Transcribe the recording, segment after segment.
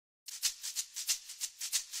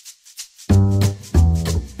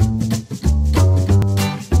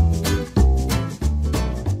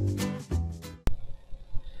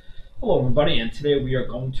Hello everybody, and today we are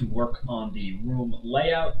going to work on the room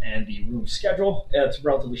layout and the room schedule. It's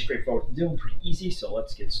relatively straightforward to do and pretty easy, so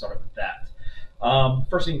let's get started with that.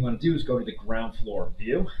 First thing you want to do is go to the ground floor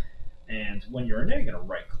view, and when you're in there, you're going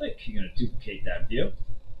to right click, you're going to duplicate that view.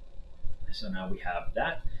 So now we have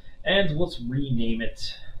that, and let's rename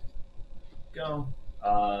it. Go.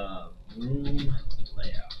 Room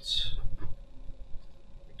layout. There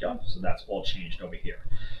we go. So that's all changed over here.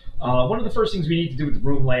 One of the first things we need to do with the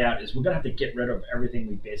room layout is we're going to have to get rid of everything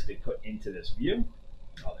we basically put into this view.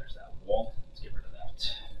 Oh, there's that wall. Let's get rid of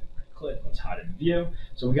that. Right click, let's hide in view.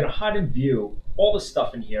 So we're going to hide in view all the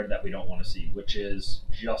stuff in here that we don't want to see, which is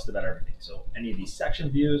just about everything. So any of these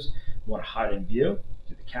section views, we want to hide in view,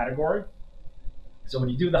 do the category. So when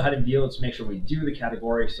you do the hide in view, let's make sure we do the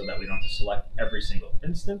category so that we don't have to select every single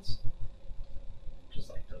instance,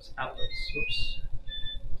 just like those outlets. Whoops.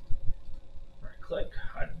 Right click,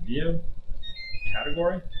 hide in view,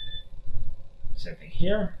 category. Same thing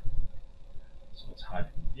here. So let's hide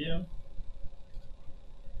in view.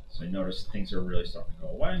 So you notice things are really starting to go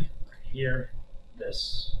away. Right here,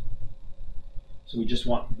 this. So we just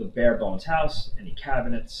want the bare bones house, any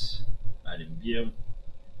cabinets, hide in view,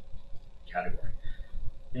 category.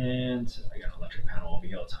 And I got an electric panel over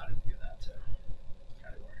here. Let's hide in view that too.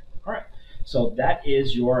 Category. All right. So that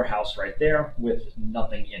is your house right there with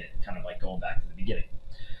nothing in it, kind of like going back to the beginning.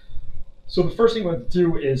 So the first thing we have to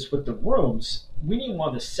do is with the rooms, we need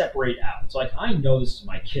one to separate out. So like I know this is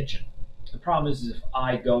my kitchen. The problem is if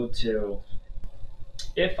I go to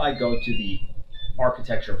the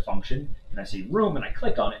architecture function and I see room and I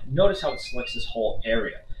click on it, notice how it selects this whole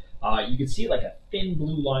area. You can see like a thin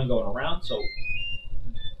blue line going around. So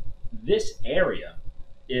this area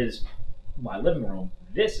is my living room.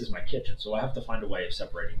 This is my kitchen. So I have to find a way of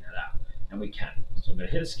separating that out. And we can. So I'm going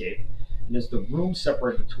to hit escape. And there's the room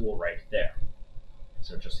separator tool right there.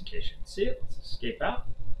 So just in case you can see it, let's escape out.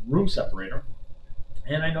 Room separator.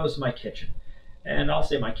 And I notice my kitchen. And I'll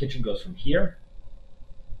say my kitchen goes from here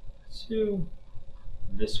to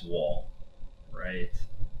this wall right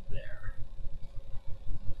there.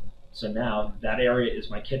 So now that area is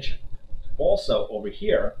my kitchen. Also over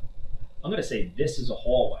here, I'm going to say this is a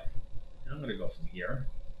hallway. And I'm going to go from here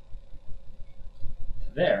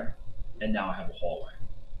to there, and now I have a hallway.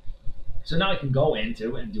 So now I can go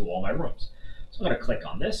into and do all my rooms. So I'm going to click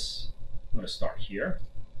on this. I'm going to start here,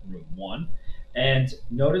 room 1, and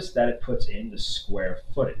notice that it puts in the square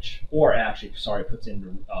footage, or actually, sorry, it puts in the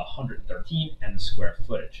 113 and the square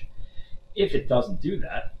footage. If it doesn't do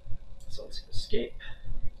that, so let's hit escape,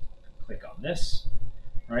 click on this,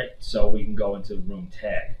 right? So we can go into room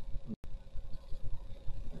tag.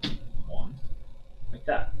 1, like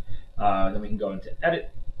that. Then we can go into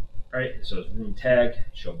edit, right? So it's room tag,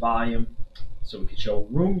 show volume. So we can show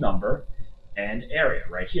room number and area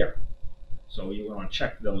right here. So you want to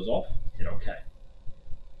check those off, hit OK.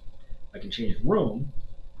 I can change room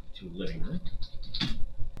to living room.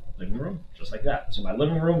 Living room, just like that. So my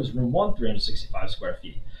living room is room 1, 365 square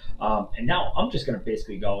feet. And now I'm just going to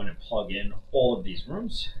basically go in and plug in all of these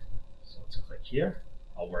rooms. So let's click here.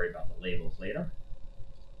 I'll worry about the labels later.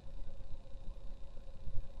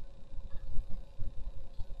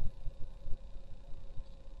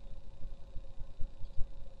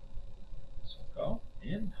 Go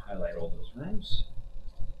and highlight all those rooms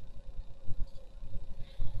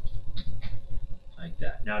like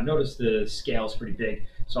that. Now notice the scale is pretty big,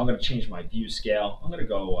 so I'm going to change my view scale. I'm going to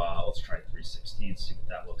go, let's try 3/16, see what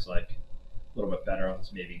that looks like. A little bit better.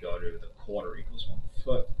 Let's maybe go to the quarter equals 1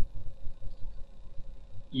 foot.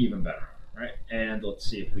 Even better, right? And let's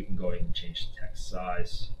see if we can go ahead and change the text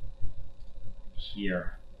size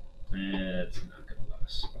here. And it's not going to let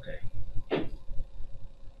us. Okay.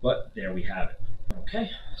 But there we have it.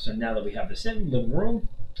 Okay, so now that we have this in, living room,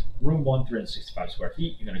 room 1, 365 square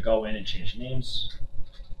feet, you're going to go in and change the names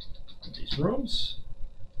of these rooms.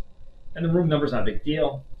 And the room number is not a big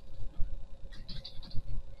deal.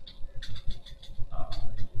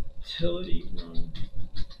 Utility room.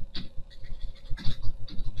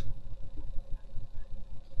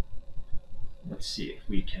 Let's see if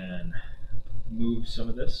we can move some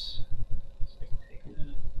of this. So we can take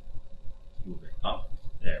that, move it up.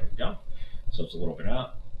 There we go. So it's a little bit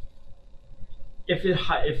out. If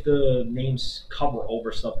the names cover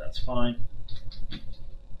over stuff, that's fine.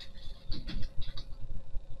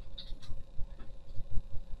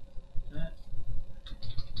 That.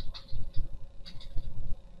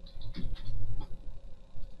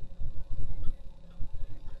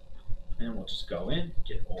 And we'll just go in,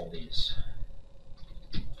 get all these.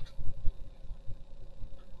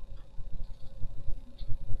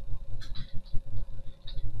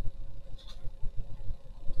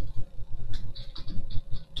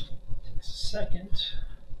 second.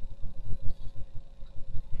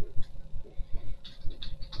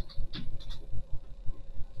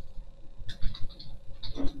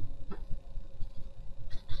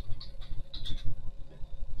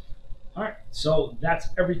 All right, so that's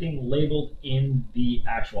everything labeled in the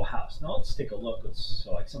actual house. Now let's take a look.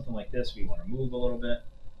 So like something like this, we want to move a little bit.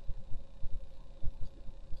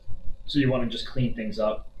 So you want to just clean things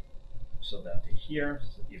up so that to here,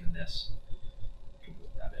 so even this, you can move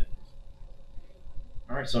that in.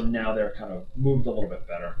 All right, so now they're kind of moved a little bit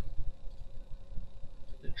better.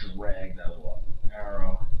 Drag that little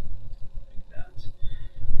arrow like that.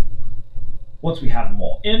 Once we have them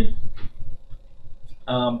all in,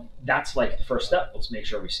 that's like the first step. Let's make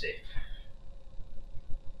sure we save.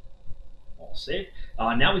 All saved.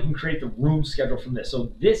 Now we can create the room schedule from this.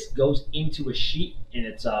 So this goes into a sheet in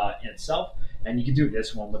itself, and you can do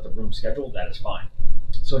this one with the room schedule. That is fine.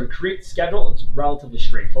 So to create schedule, it's relatively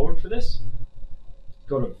straightforward for this.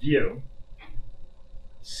 Go to View,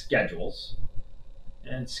 Schedules,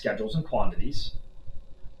 and Schedules and Quantities.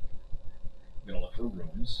 I'm going to look for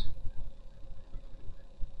rooms.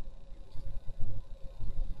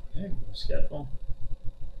 Okay, schedule.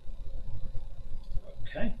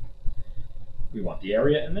 Okay. We want the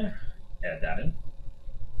area in there. Add that in.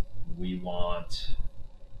 We want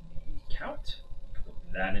the count. Put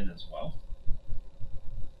that in as well.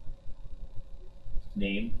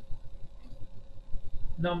 Name,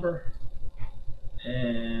 number,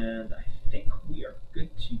 and I think we are good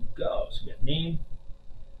to go. So we have name,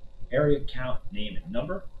 area, count, name, and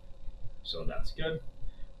number. So that's good.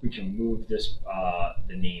 We can move this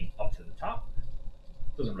the name up to the top.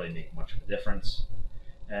 Doesn't really make much of a difference.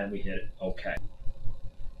 And we hit OK.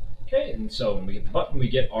 Okay, and so when we hit the button, we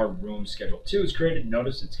get our room schedule 2 is created.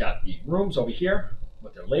 Notice it's got the rooms over here,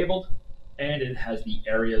 what they're labeled, and it has the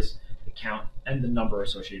areas, the count, and the number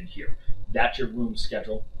associated here. That's your room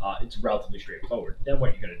schedule. It's relatively straightforward. Then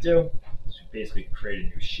what you're going to do is we basically create a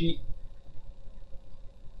new sheet.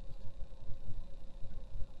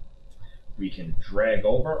 We can drag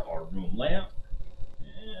over our room layout,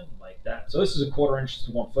 and like that. So this is 1/4 inch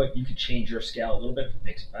to 1 foot. You could change your scale a little bit if it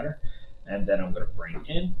makes it better. And then I'm going to bring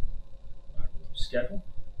in my room schedule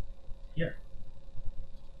here,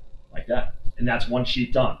 like that. And that's one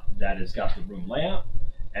sheet done. That has got the room layout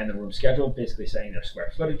and the room schedule, basically saying their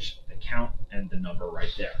square footage, the count, and the number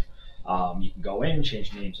right there. You can go in,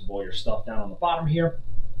 change the names of all your stuff down on the bottom here,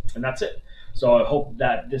 and that's it. So I hope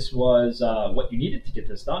that this was what you needed to get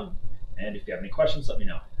this done. And if you have any questions, let me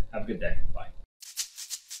know. Have a good day. Bye.